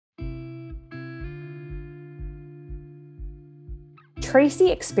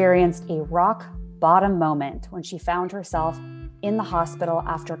Tracy experienced a rock bottom moment when she found herself in the hospital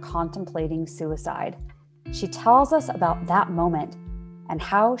after contemplating suicide. She tells us about that moment and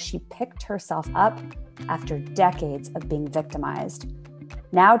how she picked herself up after decades of being victimized.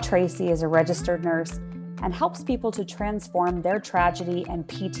 Now Tracy is a registered nurse and helps people to transform their tragedy and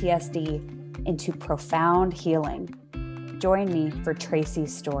PTSD into profound healing. Join me for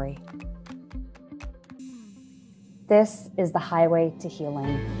Tracy's story. This is the highway to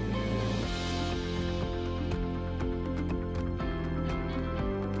healing.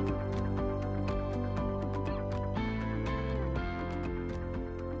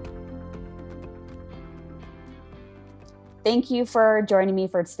 Thank you for joining me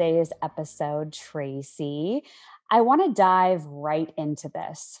for today's episode, Tracy. I want to dive right into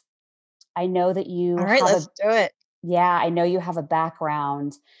this. I know that you All right, let's do it. Yeah, I know you have a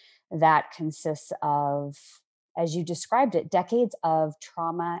background that consists of, as you described it, decades of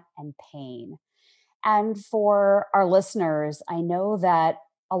trauma and pain. And for our listeners, I know that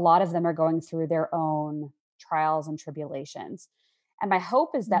a lot of them are going through their own trials and tribulations. And my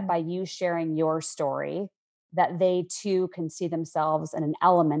hope is that by you sharing your story, that they too can see themselves in an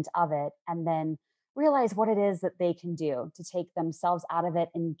element of it and then realize what it is that they can do to take themselves out of it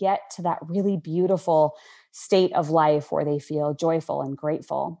and get to that really beautiful state of life where they feel joyful and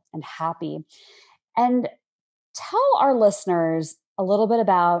grateful and happy. And tell our listeners a little bit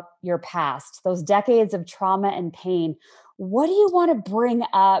about your past, those decades of trauma and pain. What do you want to bring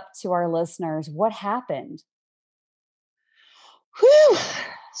up to our listeners? What happened? Whew,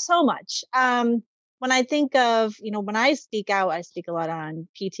 so much. When I think of, when I speak out, I speak a lot on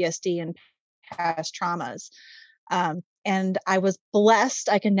PTSD and past traumas. And I was blessed.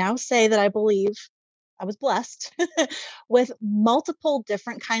 I can now say that I believe I was blessed with multiple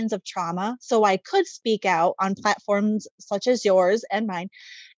different kinds of trauma. So I could speak out on platforms such as yours and mine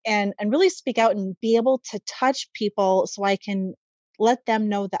and really speak out and be able to touch people so I can let them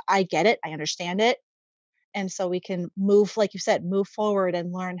know that I get it, I understand it. And so we can move, like you said, move forward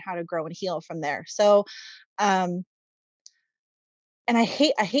and learn how to grow and heal from there. So, and I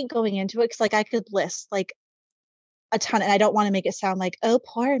hate going into it because like I could list like a ton, and I don't want to make it sound like, oh,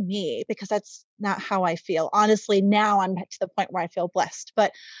 poor me, because that's not how I feel. Honestly, now I'm to the point where I feel blessed.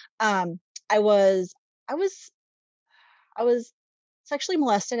 But I was I was I was sexually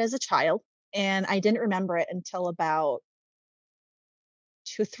molested as a child, and I didn't remember it until about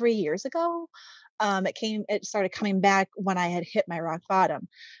 2-3 years ago. It started coming back when I had hit my rock bottom.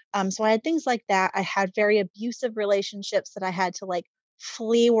 So I had things like that. I had very abusive relationships that I had to like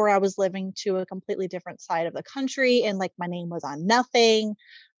flee where I was living to a completely different side of the country. And like my name was on nothing,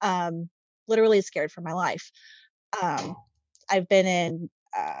 literally scared for my life. Um, I've been in,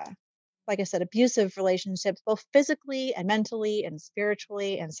 like I said, abusive relationships, both physically and mentally and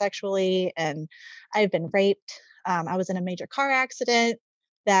spiritually and sexually. And I've been raped. I was in a major car accident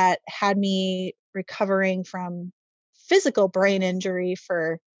that had me recovering from physical brain injury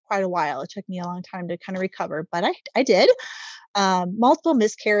for quite a while. It took me a long time to kind of recover, but I did. Multiple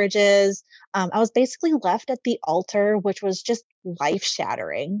miscarriages. I was basically left at the altar, which was just life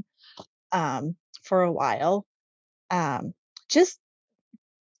shattering for a while. Just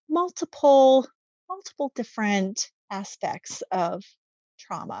multiple different aspects of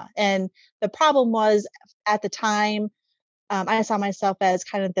trauma. And the problem was at the time, I saw myself as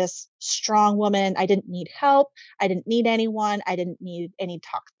kind of this strong woman. I didn't need help. I didn't need anyone. I didn't need any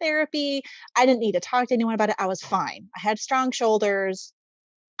talk therapy. I didn't need to talk to anyone about it. I was fine. I had strong shoulders.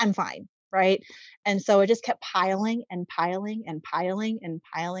 I'm fine. Right. And so it just kept piling and piling and piling and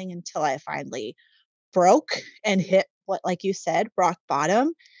piling until I finally broke and hit what, like you said, rock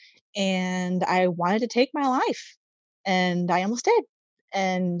bottom. And I wanted to take my life, and I almost did.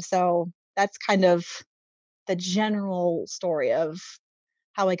 And so that's kind of the general story of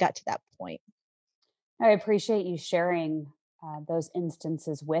how I got to that point. I appreciate you sharing those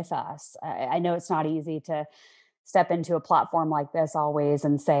instances with us. I know it's not easy to step into a platform like this always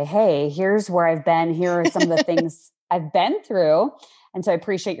and say, hey, here's where I've been. Here are some of the things I've been through. And so I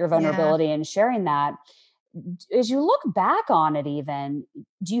appreciate your vulnerability in sharing that. As you look back on it even,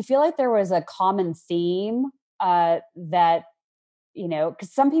 do you feel like there was a common theme that,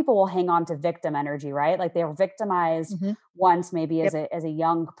 because some people will hang on to victim energy, right? Like they were victimized once, maybe as a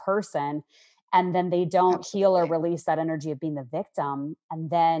young person, and then they don't heal or release that energy of being the victim. And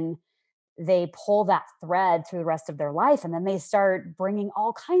then they pull that thread through the rest of their life. And then they start bringing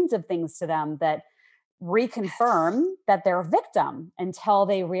all kinds of things to them that reconfirm that they're a victim until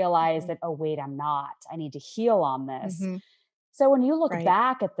they realize that, oh, wait, I'm not. I need to heal on this. So when you look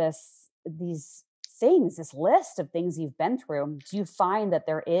back at these things, this list of things you've been through, do you find that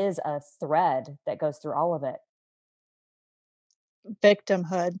there is a thread that goes through all of it?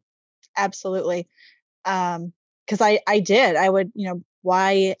 Victimhood. Absolutely. Because I did. I would,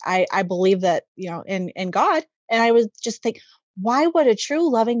 why I believe that, in God. And I would just think, why would a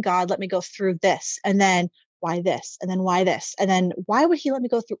true loving God let me go through this? And then why this? And then why this? And then why would he let me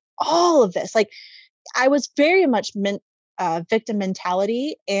go through all of this? Like, I was very much victim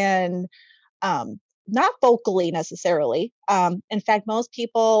mentality, and not vocally necessarily. In fact, most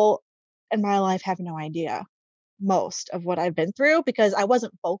people in my life have no idea most of what I've been through, because I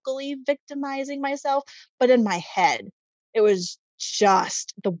wasn't vocally victimizing myself, but in my head, it was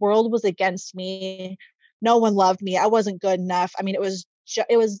just the world was against me. No one loved me. I wasn't good enough. I mean, it was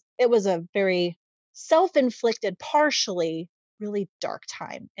a very self-inflicted, partially really dark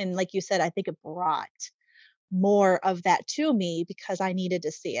time. And like you said, I think it brought more of that to me because I needed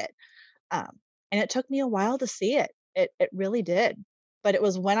to see it. Um, and it took me a while to see it. It really did. But it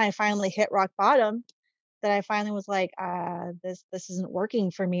was when I finally hit rock bottom that I finally was like, this isn't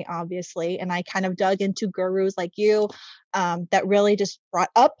working for me, obviously. And I kind of dug into gurus like you, that really just brought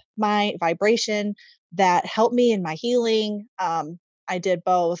up my vibration, that helped me in my healing. I did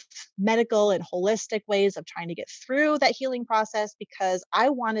both medical and holistic ways of trying to get through that healing process, because I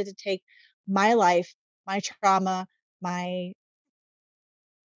wanted to take my life, my trauma, my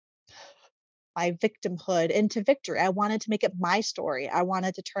my victimhood into victory. I wanted to make it my story. I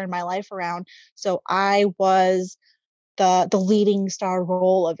wanted to turn my life around. So I was the leading star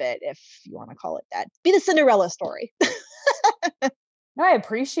role of it, if you want to call it that. Be the Cinderella story. No, I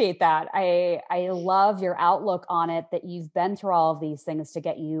appreciate that. I love your outlook on it, that you've been through all of these things to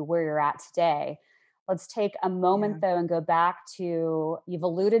get you where you're at today. Let's take a Yeah. moment though and go back to, you've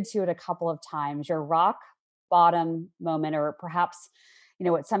alluded to it a couple of times, your rock bottom moment, or perhaps,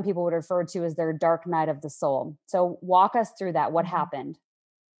 what some people would refer to as their dark night of the soul. So walk us through that. What Mhm. happened?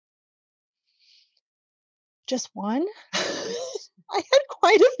 Just one? I had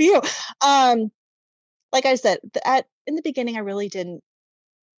quite a few. Like I said, in the beginning, I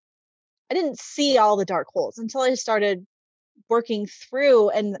didn't see all the dark holes until I started working through,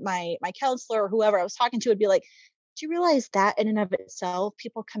 and my counselor or whoever I was talking to would be like, do you realize that in and of itself,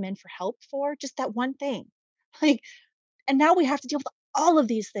 people come in for help for just that one thing? Like, and now we have to deal with all of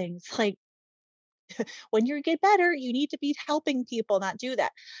these things. Like, when you get better, you need to be helping people, not do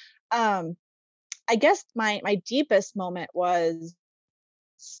that. Um, I guess my deepest moment was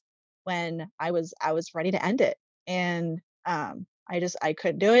when I was ready to end it, and I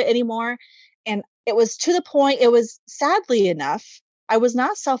couldn't do it anymore, and it was to the point. It was, sadly enough, I was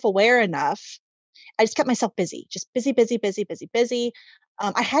not self aware enough. I just kept myself busy, just busy, busy, busy, busy, busy.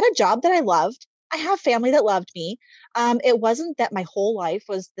 I had a job that I loved. I have family that loved me. It wasn't that my whole life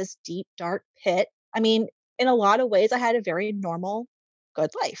was this deep, dark pit. I mean, in a lot of ways, I had a very normal, good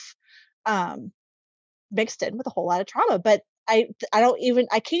life, um, mixed in with a whole lot of trauma. But I can't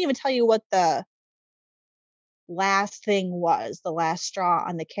even tell you what the last thing was, the last straw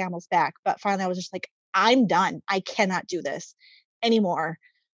on the camel's back. But finally, I was just like, I'm done. I cannot do this anymore.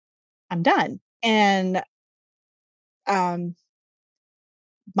 I'm done. And um,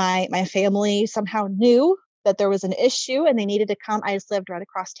 my family somehow knew that there was an issue and they needed to come. I just lived right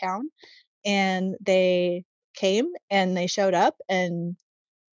across town, and they came and they showed up and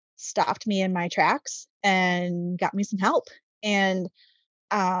stopped me in my tracks and got me some help. And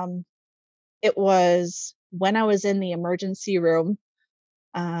um, it was when I was in the emergency room.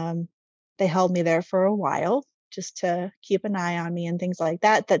 Um, they held me there for a while just to keep an eye on me and things like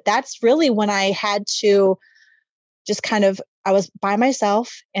that. That's really when I had to just kind of, I was by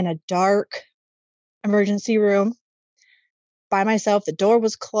myself in a dark emergency room by myself. The door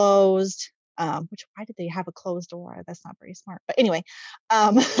was closed. Which, why did they have a closed door? That's not very smart. But anyway, I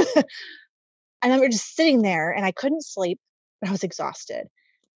remember just sitting there and I couldn't sleep, but I was exhausted.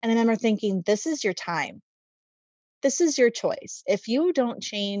 And I remember thinking, this is your time. This is your choice. If you don't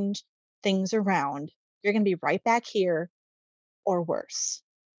change things around, you're going to be right back here or worse.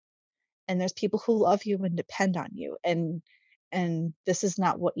 And there's people who love you and depend on you. And this is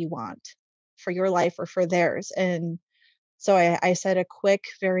not what you want for your life or for theirs. And so I said a quick,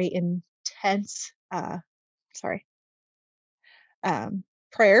 very intense, sorry,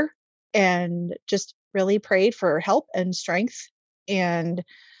 prayer, and just really prayed for help and strength and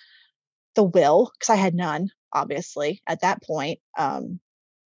the will, because I had none, obviously, at that point,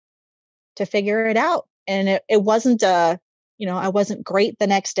 to figure it out. And it wasn't I wasn't great the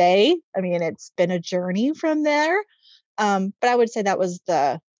next day. I mean, it's been a journey from there. But I would say that was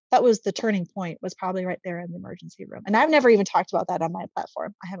that was the turning point, was probably right there in the emergency room. And I've never even talked about that on my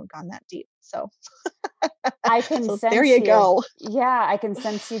platform. I haven't gone that deep. So, I can so there sense you you. go. Yeah, I can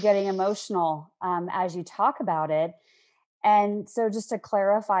sense you getting emotional as you talk about it. And so, just to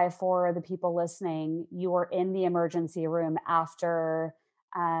clarify for the people listening, you were in the emergency room after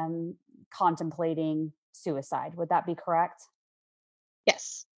um, contemplating suicide. Would that be correct?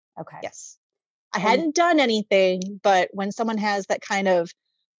 Yes. Okay. Yes. I And hadn't done anything, but when someone has that kind of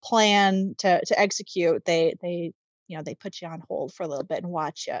plan to execute, they put you on hold for a little bit and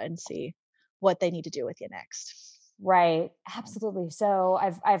watch you and see what they need to do with you next. right, Um, absolutely. So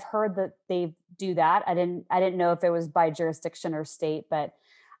I've heard that they do that. I didn't know if it was by jurisdiction or state, but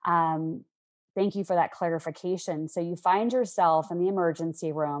um, thank you for that clarification. So you find yourself in the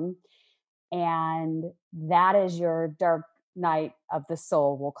emergency room, and that is your dark night of the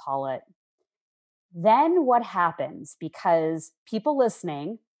soul, we'll call it. Then what happens? Because people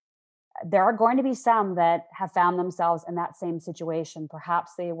listening, there are going to be some that have found themselves in that same situation.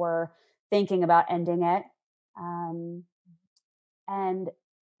 Perhaps they were thinking about ending it. Um, and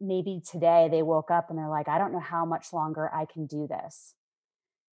maybe today they woke up and they're like, I don't know how much longer I can do this.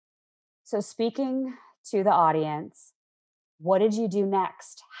 So, speaking to the audience, what did you do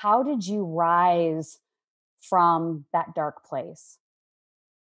next? How did you rise from that dark place?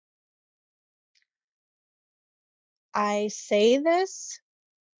 I say this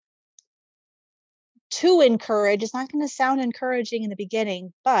to encourage. It's not going to sound encouraging in the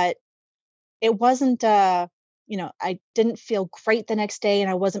beginning, but it wasn't I didn't feel great the next day, and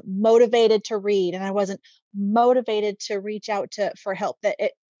I wasn't motivated to read, and I wasn't motivated to reach out to for help. That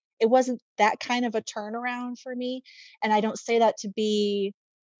it wasn't that kind of a turnaround for me. And I don't say that to be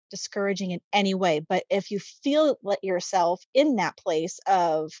discouraging in any way, but if you feel let yourself in that place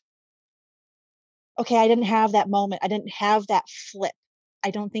of, okay, I didn't have that moment, I didn't have that flip, I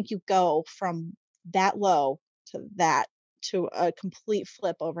don't think you go from that low to that to a complete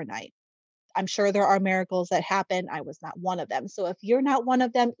flip overnight. I'm sure there are miracles that happen. I was not one of them. So if you're not one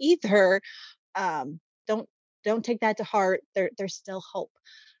of them either, um, don't don't take that to heart. There's still hope.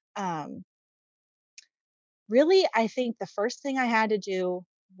 Um, Really, I think the first thing I had to do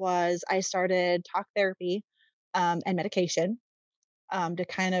was I started talk therapy and medication to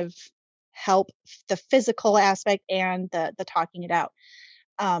kind of help the physical aspect and the talking it out.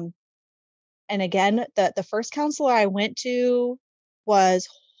 Um, and again, the first counselor I went to was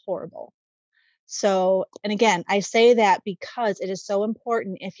horrible. So, and again, I say that because it is so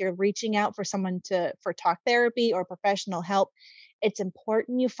important if you're reaching out for someone for talk therapy or professional help, it's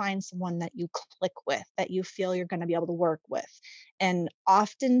important you find someone that you click with, that you feel you're going to be able to work with. And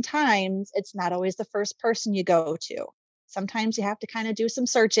oftentimes, it's not always the first person you go to. Sometimes you have to kind of do some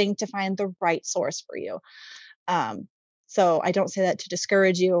searching to find the right source for you. Um, so I don't say that to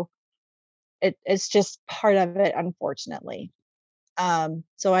discourage you. It's just part of it, unfortunately.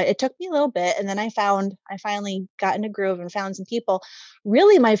 It took me a little bit, and then I finally got in a groove and found some people.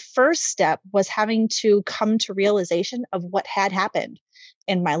 Really, my first step was having to come to realization of what had happened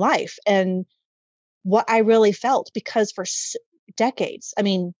in my life and what I really felt, because for decades, I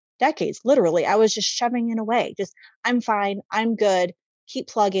mean, decades, literally, I was just shoving it away. Just, I'm fine, I'm good, keep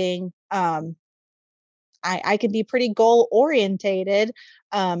plugging. I can be pretty goal orientated.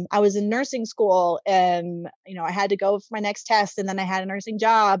 I was in nursing school, and I had to go for my next test, and then I had a nursing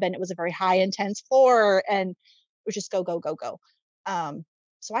job, and it was a very high intense floor, and it was just go go go go. Um,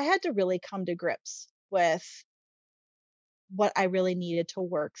 so I had to really come to grips with what I really needed to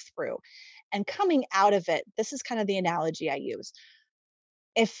work through. And coming out of it, this is kind of the analogy I use.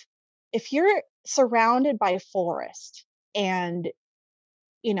 If if you're surrounded by a forest, and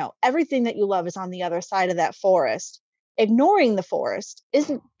everything that you love is on the other side of that forest, ignoring the forest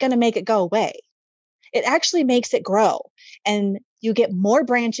isn't going to make it go away. It actually makes it grow. And you get more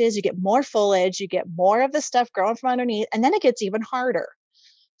branches, you get more foliage, you get more of the stuff growing from underneath, and then it gets even harder.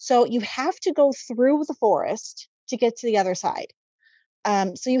 So you have to go through the forest to get to the other side.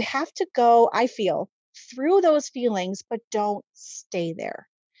 So you have to go, I feel, through those feelings, but don't stay there.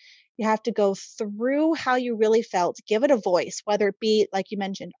 You have to go through how you really felt, give it a voice, whether it be, like you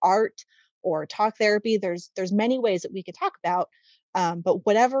mentioned, art or talk therapy. There's many ways that we could talk about, but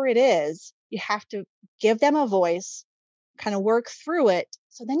whatever it is, you have to give them a voice, kind of work through it,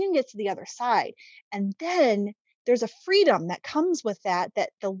 so then you can get to the other side. And then there's a freedom that comes with that. That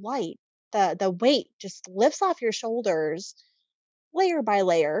the light, the weight just lifts off your shoulders layer by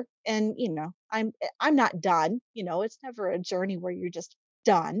layer. And I'm not done. It's never a journey where you're just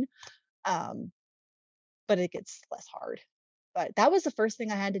done, um, but it gets less hard. But that was the first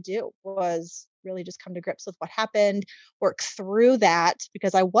thing I had to do, was really just come to grips with what happened, work through that,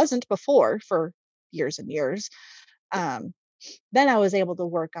 because I wasn't before for years and years. Um, then I was able to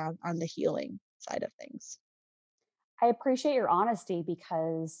work on the healing side of things. I appreciate your honesty,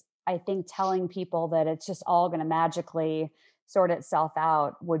 because I think telling people that it's just all going to magically sort itself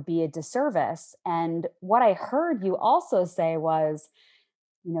out would be a disservice. And what I heard you also say was,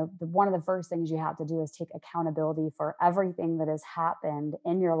 one of the first things you have to do is take accountability for everything that has happened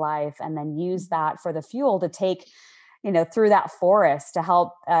in your life, and then use that for the fuel to take, through that forest to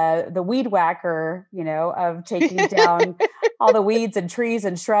help the weed whacker, of taking down all the weeds and trees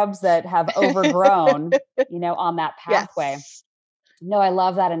and shrubs that have overgrown, on that pathway. Yes. No, I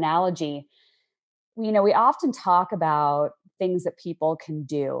love that analogy. We often talk about things that people can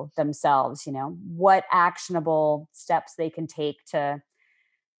do themselves, what actionable steps they can take to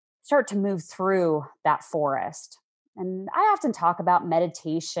start to move through that forest. And I often talk about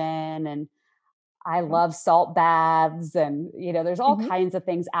meditation, and I Okay. love salt baths, and there's all Hmm. kinds of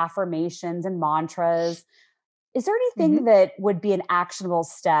things, affirmations and mantras. Is there Hmm. anything that would be an actionable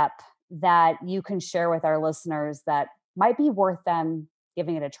step that you can share with our listeners that might be worth them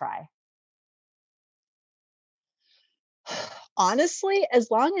giving it a try? Honestly, as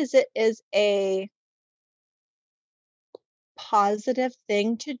long as it is a positive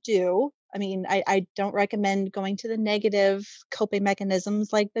thing to do. I mean, I don't recommend going to the negative coping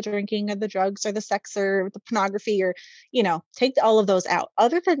mechanisms like the drinking or the drugs or the sex or the pornography, or, take all of those out.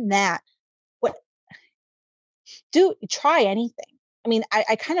 Other than that, what do try anything. I mean,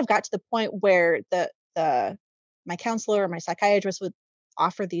 I kind of got to the point where the my counselor or my psychiatrist would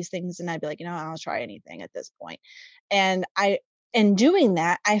offer these things, and I'd be like, I'll try anything at this point. And in doing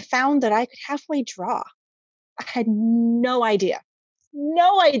that, I found that I could halfway draw. I had no idea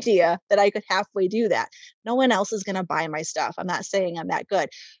that I could halfway do that. No one else is going to buy my stuff. I'm not saying I'm that good,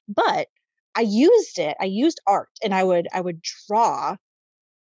 but I used it. I used art, and I would draw.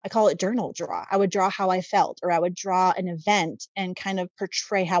 I call it journal draw. I would draw how I felt, or I would draw an event and kind of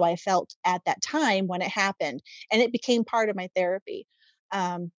portray how I felt at that time when it happened. And it became part of my therapy.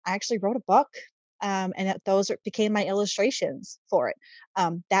 I actually wrote a book, and became my illustrations for it.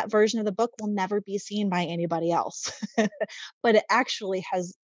 That version of the book will never be seen by anybody else, but it actually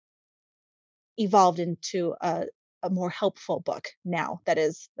has evolved into a more helpful book now that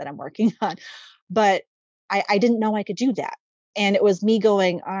I'm working on. But I didn't know I could do that. And it was me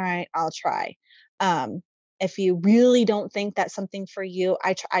going, all right, I'll try. Um, if you really don't think that's something for you,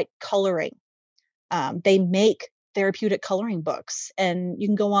 I try coloring. They make therapeutic coloring books, and you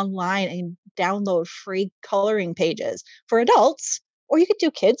can go online and download free coloring pages for adults, or you could do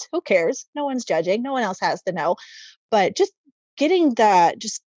kids. Who cares? No one's judging. No one else has to know. But just getting that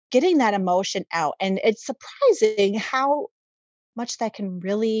emotion out, and it's surprising how much that can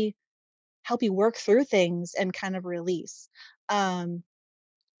really help you work through things and kind of release. Um,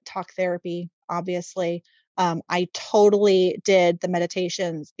 Talk therapy, obviously. I totally did the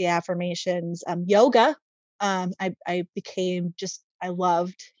meditations, the affirmations, yoga. I became just, I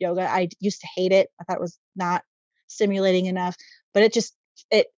loved yoga. I used to hate it. I thought it was not stimulating enough, but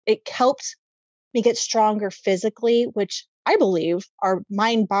it helped me get stronger physically, which I believe our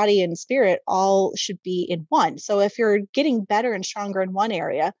mind, body, and spirit all should be in one. So if you're getting better and stronger in one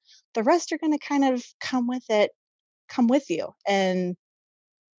area, the rest are going to kind of come with you.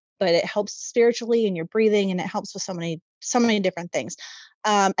 But it helps spiritually and your breathing, and it helps with so many different things.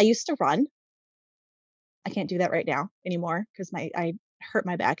 I used to run. I can't do that right now anymore because I hurt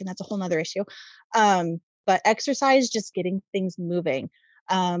my back, and that's a whole nother issue. But exercise, just getting things moving.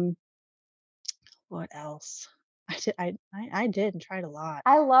 Um, what else? I did and tried a lot.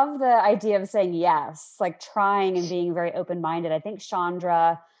 I love the idea of saying yes, like trying and being very open minded. I think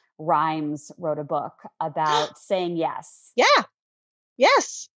Chandra Rhimes wrote a book about saying yes. Yeah.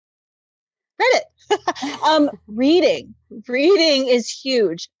 Yes. Read it. Reading is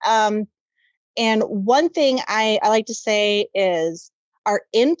huge. And one thing I like to say is our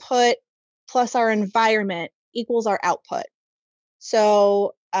input plus our environment equals our output.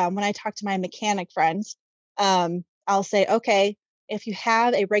 So when I talk to my mechanic friends, I'll say, okay, if you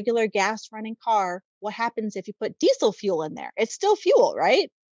have a regular gas running car, what happens if you put diesel fuel in there? It's still fuel,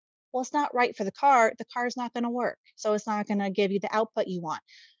 right? Well, it's not right for the car. The car is not going to work. So it's not going to give you the output you want.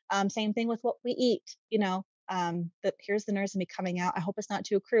 Same thing with what we eat. Here's the nurse in me coming out. I hope it's not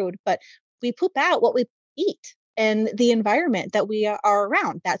too crude, but we poop out what we eat, and the environment that we are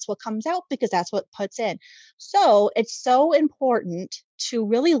around. That's what comes out because that's what puts in. So it's so important to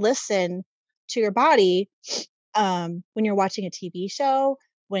really listen to your body, when you're watching a TV show,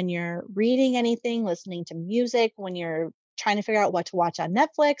 when you're reading anything, listening to music, when you're trying to figure out what to watch on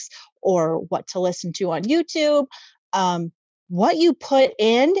Netflix or what to listen to on YouTube. What you put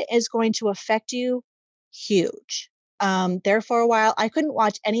in is going to affect you huge. There for a while, I couldn't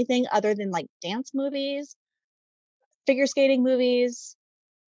watch anything other than like dance movies, figure skating movies,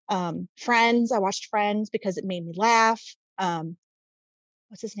 Friends. I watched Friends because it made me laugh.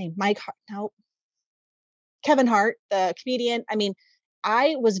 What's his name? Mike Hart? No, Kevin Hart, the comedian. I mean,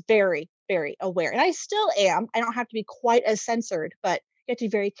 I was very, very aware, and I still am. I don't have to be quite as censored, but you have to be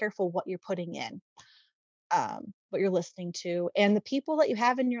very careful what you're putting in, what you're listening to, and the people that you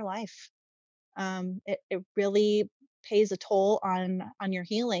have in your life. It really pays a toll on your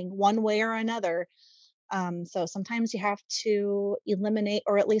healing one way or another. So sometimes you have to eliminate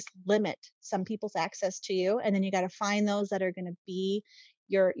or at least limit some people's access to you, and then you got to find those that are going to be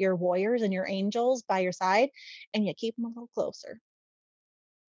your warriors and your angels by your side, and you keep them a little closer.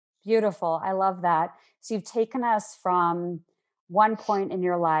 Beautiful. I love that. So you've taken us from one point in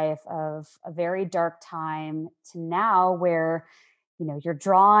your life of a very dark time to now where, you're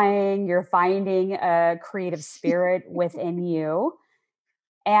drawing, you're finding a creative spirit within you.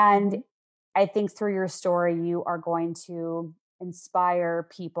 And Mhm. I think through your story, you are going to inspire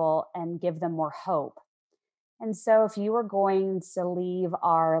people and give them more hope. And so, if you were going to leave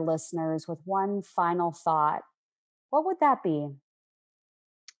our listeners with one final thought, what would that be?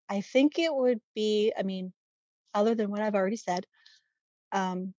 I think it would be, I mean, other than what I've already said,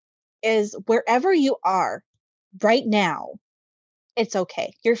 um, is wherever you are right now, it's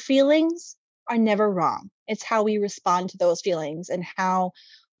okay. Your feelings are never wrong. It's how we respond to those feelings and how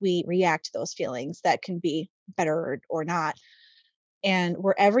we react to those feelings that can be better or not. And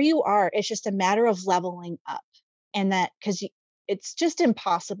wherever you are, it's just a matter of leveling up. And that because it's just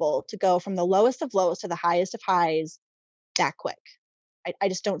impossible to go from the lowest of lows to the highest of highs that quick. I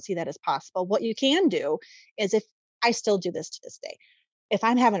just don't see that as possible. What you can do is, if I still do this to this day, if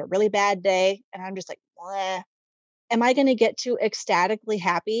I'm having a really bad day and I'm just like, "Bleh," am I going to get too ecstatically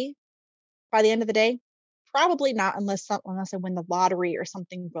happy by the end of the day? Probably not, unless I win the lottery or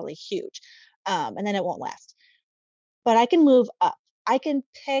something really huge, and then it won't last. But I can move up. I can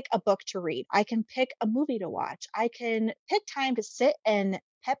pick a book to read. I can pick a movie to watch. I can pick time to sit and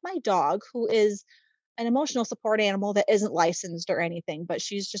pet my dog, who is an emotional support animal that isn't licensed or anything, but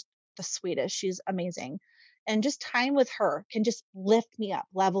she's just the sweetest. She's amazing. And just time with her can just lift me up,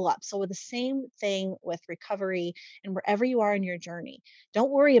 level up. So, with the same thing with recovery and wherever you are in your journey, don't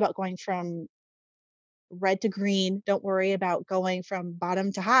worry about going from red to green. Don't worry about going from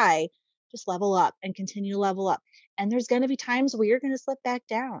bottom to high. Just level up and continue to level up. And there's going to be times where you're going to slip back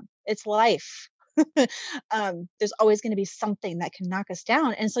down. It's life. There's always going to be something that can knock us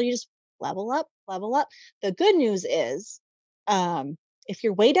down. And so you just level up, level up. The good news is, if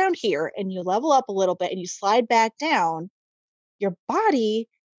you're way down here and you level up a little bit and you slide back down, your body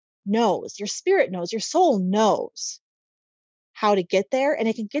knows, your spirit knows, your soul knows how to get there. And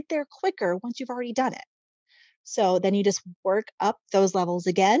it can get there quicker once you've already done it. So then you just work up those levels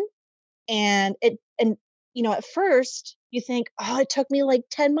again. And at first you think, oh, it took me like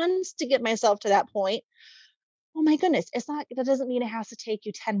 10 months to get myself to that point. Oh my goodness. It's not, that doesn't mean it has to take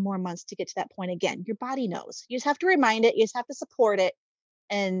you 10 more months to get to that point again. Your body knows. You just have to remind it, you just have to support it.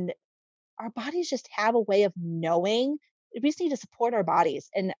 And our bodies just have a way of knowing. We just need to support our bodies,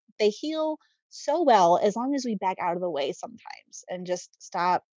 and they heal so well as long as we back out of the way sometimes and just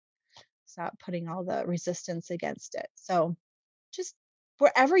stop putting all the resistance against it. So just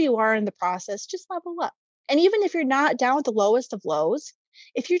wherever you are in the process, just level up. And even if you're not down with the lowest of lows,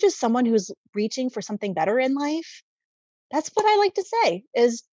 if you're just someone who's reaching for something better in life, that's what I like to say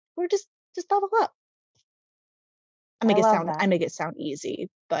is we're just level up. I love that. I make it sound easy,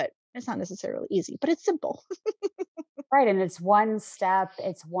 but it's not necessarily easy, but it's simple. Right. And it's one step,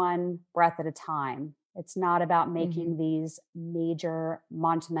 it's one breath at a time. It's not about Hmm. making these major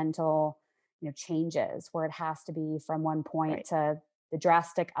monumental, changes where it has to be from one point Right. to the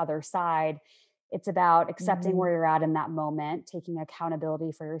drastic other side. It's about accepting Hmm. where you're at in that moment, taking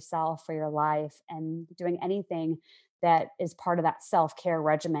accountability for yourself, for your life, and doing anything that is part of that self-care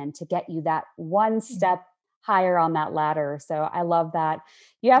regimen to get you that one Hmm. step higher on that ladder. So I love that.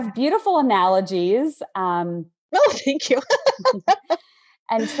 You have Yeah. beautiful analogies. Oh, thank you.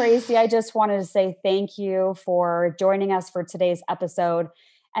 And Tracy, I just wanted to say thank you for joining us for today's episode.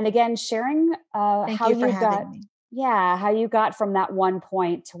 And again, sharing Thank how you for you got, having me. yeah, how you got from that one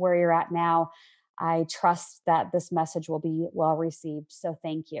point to where you're at now. I trust that this message will be well received. So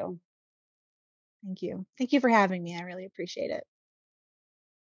thank you. Thank you. Thank you for having me. I really appreciate it.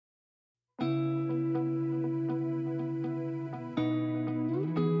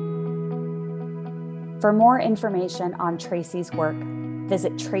 For more information on Tracy's work,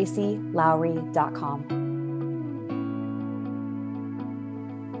 visit tracylowry.com.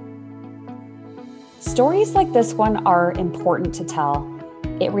 Stories like this one are important to tell.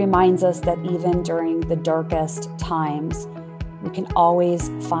 It reminds us that even during the darkest times, we can always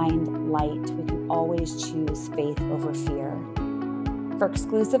find light. We can always choose faith over fear. For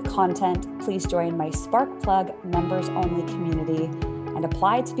exclusive content, please join my Spark Plug members-only community and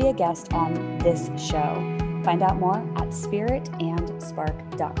apply to be a guest on this show. Find out more at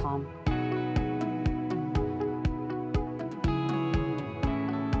spiritandspark.com.